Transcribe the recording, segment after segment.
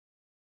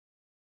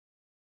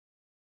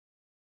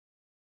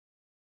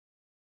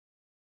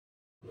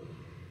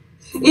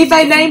If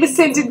a neighbour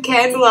scented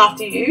candle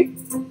after you,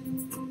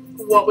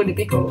 what would it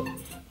be called?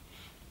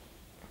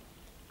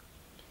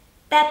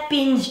 That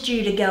bin's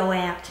due to go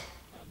out.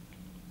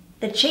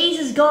 The cheese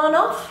has gone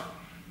off.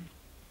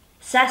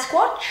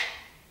 Sasquatch.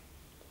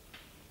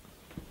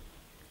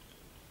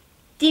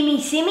 Dimmy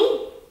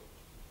Simmy.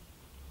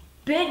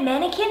 Burnt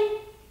mannequin.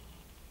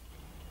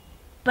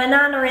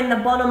 Banana in the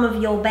bottom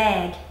of your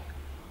bag.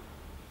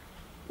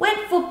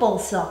 Wet football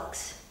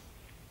socks.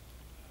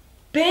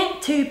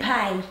 Burnt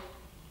toupee.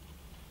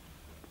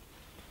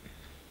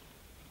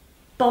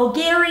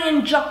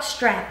 Bulgarian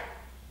jockstrap.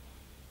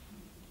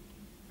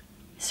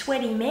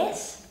 Sweaty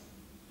mess.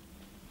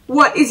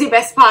 What is your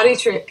best party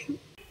trick?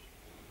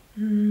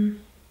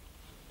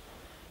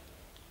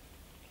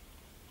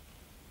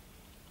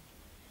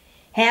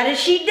 How does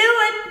she do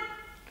it?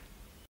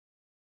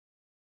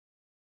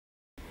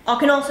 I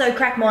can also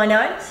crack my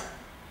nose.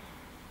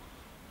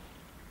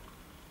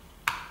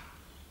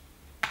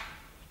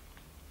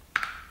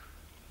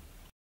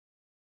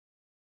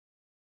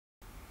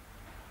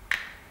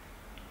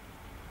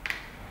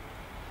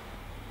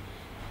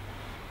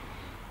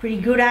 Pretty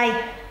good,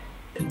 eh?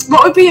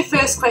 What would be your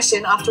first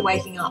question after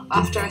waking up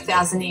after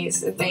 1,000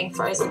 years of being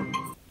frozen?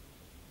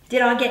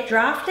 Did I get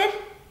drafted?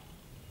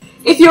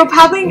 If you were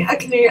paddling a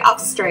canoe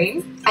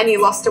upstream and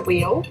you lost a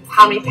wheel,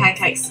 how many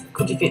pancakes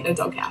could you fit in a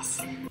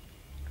doghouse?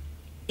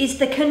 Is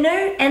the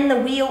canoe and the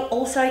wheel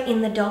also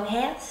in the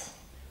doghouse?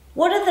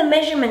 What are the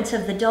measurements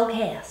of the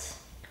doghouse?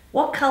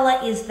 What colour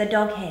is the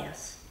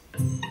doghouse?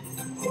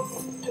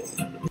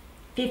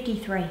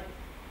 53.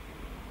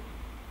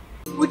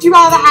 Would you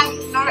rather have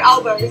no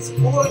elbows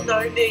or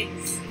no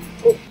knees?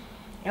 Oh.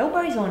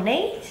 Elbows or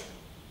knees?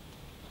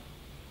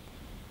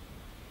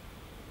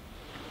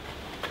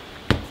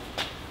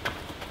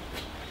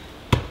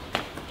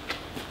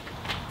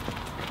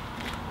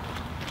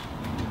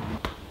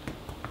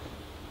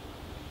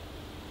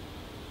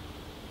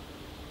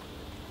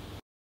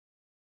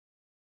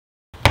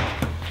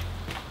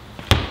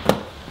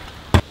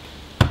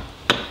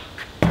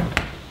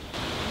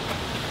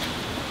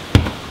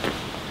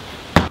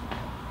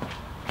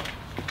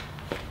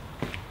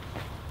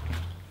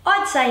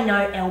 I'd say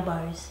no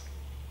elbows.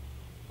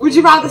 Would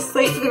you rather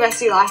sleep for the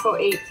rest of your life or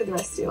eat for the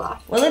rest of your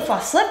life? Well, if I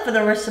slept for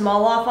the rest of my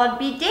life, I'd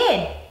be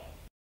dead.